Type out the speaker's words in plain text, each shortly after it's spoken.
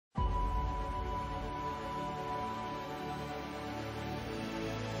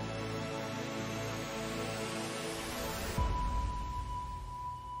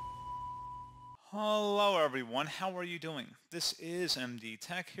Hello everyone, how are you doing? This is MD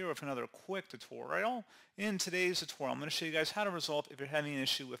Tech here with another quick tutorial. In today's tutorial, I'm going to show you guys how to resolve if you're having an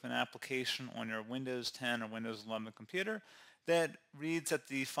issue with an application on your Windows 10 or Windows 11 computer that reads that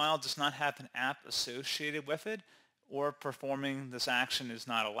the file does not have an app associated with it or performing this action is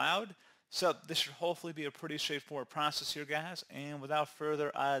not allowed. So this should hopefully be a pretty straightforward process here, guys, and without further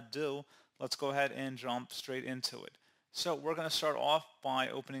ado, let's go ahead and jump straight into it. So we're going to start off by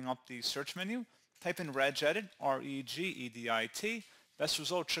opening up the search menu. Type in regedit, R-E-G-E-D-I-T. Best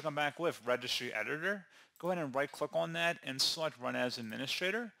result should come back with Registry Editor. Go ahead and right-click on that and select Run as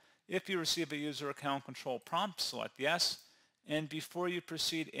Administrator. If you receive a user account control prompt, select Yes. And before you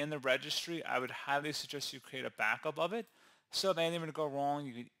proceed in the registry, I would highly suggest you create a backup of it. So if anything were to go wrong,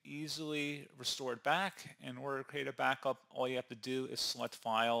 you could easily restore it back. In order to create a backup, all you have to do is select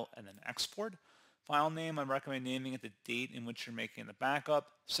File and then Export. File name, I recommend naming it the date in which you're making the backup.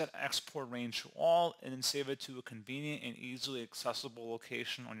 Set export range to all, and then save it to a convenient and easily accessible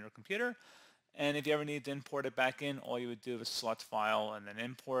location on your computer. And if you ever need to import it back in, all you would do is select File and then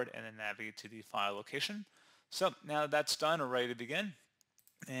Import, and then navigate to the file location. So now that that's done, we're ready to begin.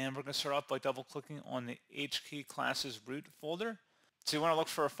 And we're going to start off by double-clicking on the HKey classes root folder. So you want to look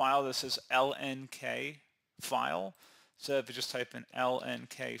for a file that says LNK file. So if you just type in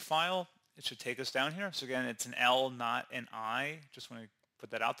LNK file, it should take us down here. So again, it's an L, not an I. Just want to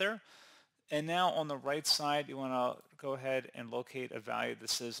put that out there. And now on the right side, you want to go ahead and locate a value that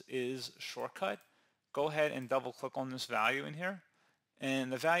says is shortcut. Go ahead and double click on this value in here.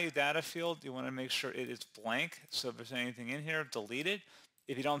 And the value data field, you want to make sure it is blank. So if there's anything in here, delete it.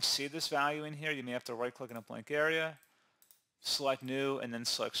 If you don't see this value in here, you may have to right click in a blank area, select new, and then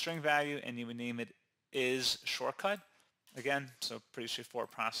select string value, and you would name it is shortcut. Again, so pretty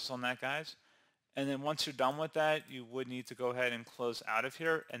straightforward process on that, guys. And then once you're done with that, you would need to go ahead and close out of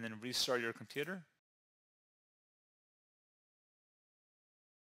here and then restart your computer.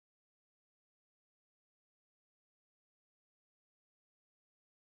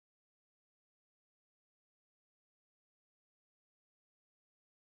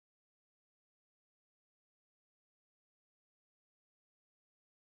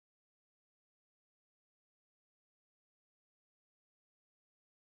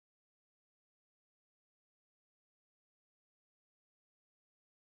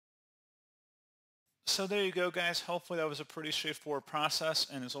 So there you go, guys. Hopefully that was a pretty straightforward process.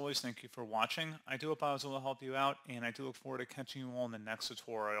 And as always, thank you for watching. I do hope I was able to help you out, and I do look forward to catching you all in the next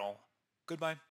tutorial. Goodbye.